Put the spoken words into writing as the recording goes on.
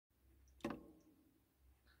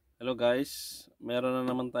Hello guys, meron na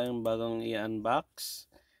naman tayong bagong i-unbox.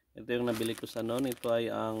 Ito yung nabili ko sa noon. Ito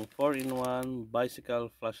ay ang 4-in-1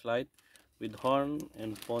 bicycle flashlight with horn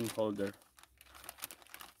and phone holder.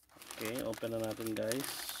 Okay, open na natin guys.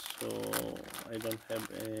 So, I don't have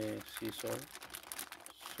a scissor.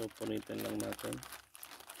 So, punitin lang natin.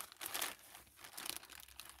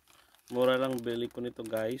 Mura lang bili ko nito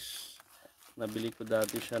guys. Nabili ko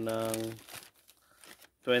dati siya ng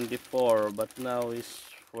 24 but now is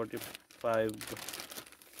 45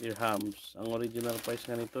 dirhams. Ang original price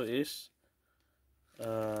nga nito is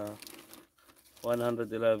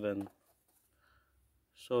 111.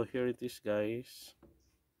 So here it is guys.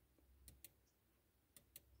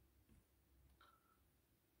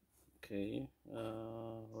 Okay,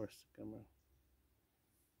 where's the camera?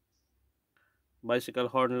 Bicycle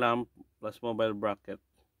horn lamp plus mobile bracket,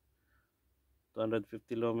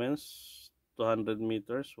 250 lumens, 200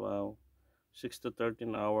 meters. Wow, 6 to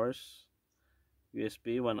 13 hours.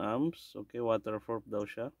 USB 1 amps. Okay, waterproof daw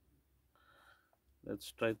siya.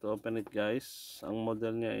 Let's try to open it guys. Ang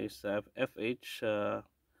model niya is FH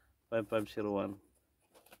 5501.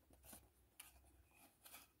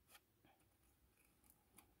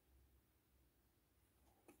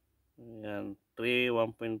 Ayan, 3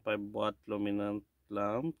 1.5 watt luminant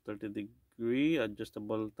lamp, 30 degree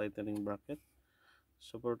adjustable tightening bracket.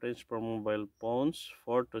 Support range for mobile phones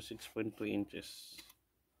 4 to 6.2 inches.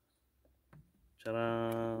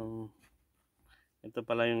 Charan! Ito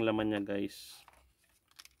pala yung laman niya guys.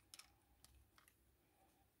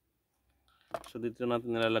 So dito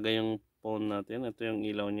natin nilalagay yung phone natin. Ito yung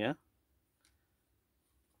ilaw niya.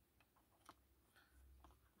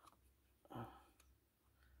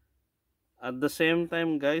 At the same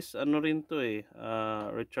time guys, ano rin to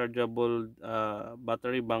rechargeable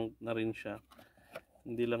battery bank na rin siya.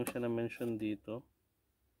 Hindi lang siya na-mention dito.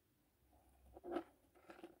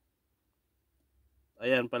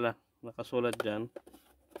 Ayan pala, nakasulat dyan.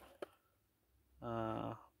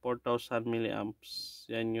 4,000 milliamps.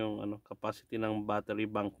 Yan yung capacity ng battery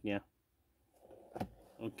bank niya.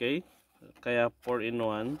 Okay? Kaya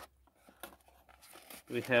 4-in-1.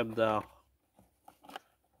 We have the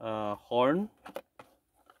horn.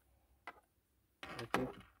 Okay.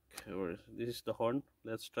 This is the horn.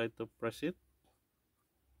 Let's try to press it.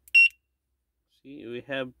 See, we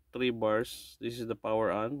have 3 bars. This is the power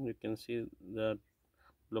on. You can see the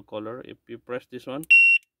blue color. If you press this one,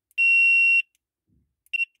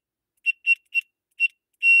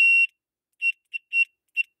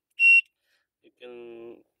 you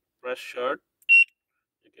can press short.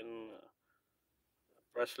 You can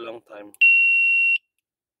press long time.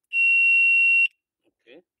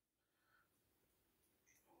 Okay.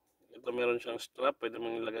 Ito meron siyang strap. Pwede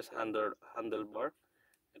mong ilagay sa handlebar.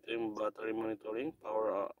 Ito yung battery monitoring,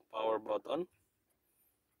 power button.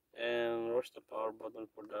 And where's the power button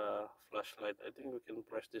for the flashlight? I think we can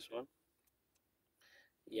press this one.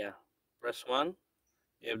 Yeah, press 1.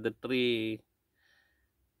 You have the 3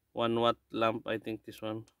 1 watt lamp. I think this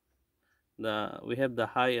one. We have the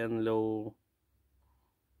high and low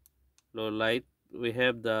light. We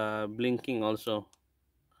have the blinking also.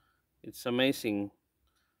 It's amazing.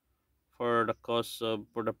 For the price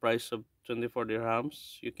of 24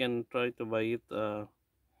 dirhams, you can try to buy it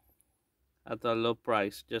at a low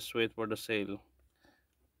price. Just wait for the sale.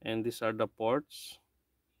 And these are the ports.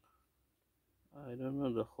 I don't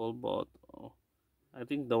know the whole bot. I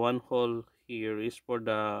think the one hole here is for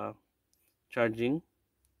the charging.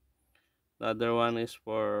 The other one is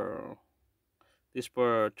for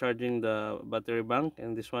charging the battery bank,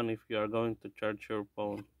 and this one if you are going to charge your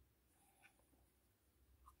phone.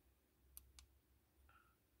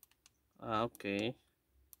 Okay.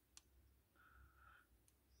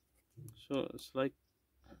 So it's like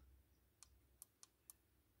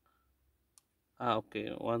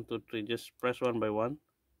okay, 1 2 3. Just press one by one.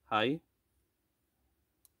 High,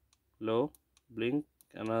 low, blink,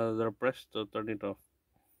 another press to turn it off,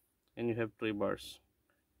 and you have 3 bars.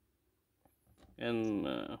 And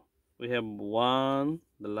we have 1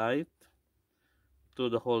 the light,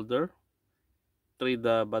 2 the holder, 3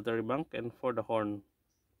 the battery bank, and 4 the horn.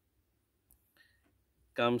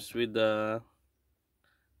 Comes with the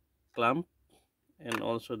clamp and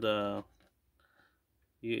also the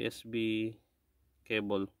USB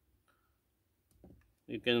cable.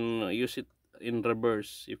 You can use it in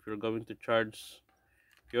reverse. If you're going to charge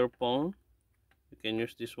your phone, you can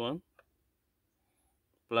use this one,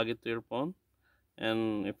 plug it to your phone,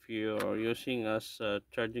 and if you're using as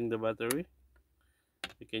charging the battery,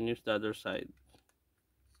 you can use the other side.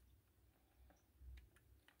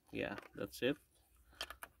 Yeah, that's it.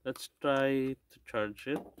 Let's try to charge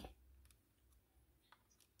it.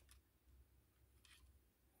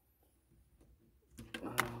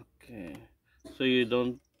 So you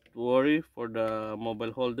don't worry for the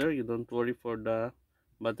mobile holder, you don't worry for the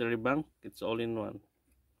battery bank, it's all in one.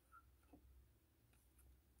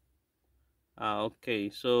 Okay,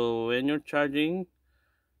 so when you're charging,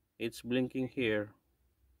 it's blinking here.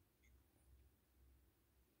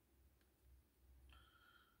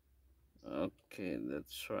 Okay,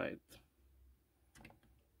 that's right.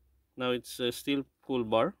 Now it's still full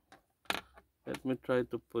bar. Let me try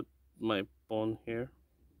to put my phone here.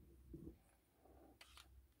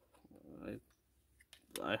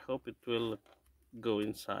 I hope it will go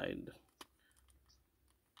inside.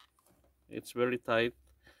 It's very tight,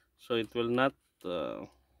 so it will not uh,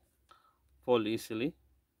 fall easily.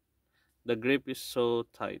 The grip is so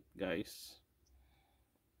tight, guys.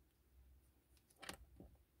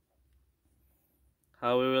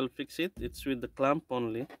 How we will fix it? It's with the clamp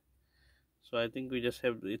only. So I think we just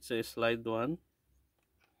have, it's a slide one.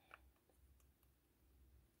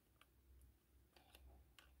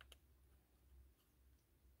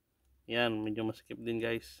 Yan, medyo masikip din,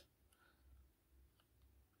 guys.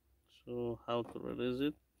 So how to release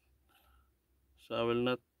it? So I will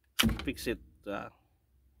not fix it.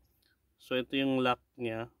 So ito yung lock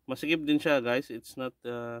niya. Masikip din siya, guys. It's not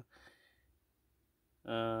uh,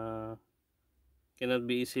 cannot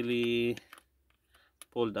be easily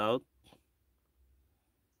pulled out.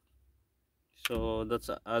 So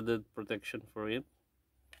that's added protection for it.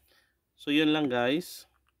 So yun lang,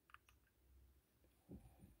 guys.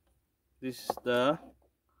 This is the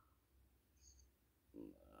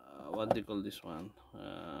what do you call this one?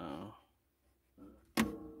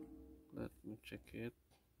 Let me check it.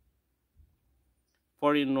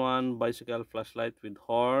 4-in-1 bicycle flashlight with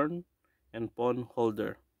horn and phone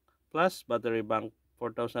holder plus battery bank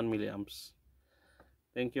 4000 milliamps.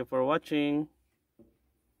 Thank you for watching.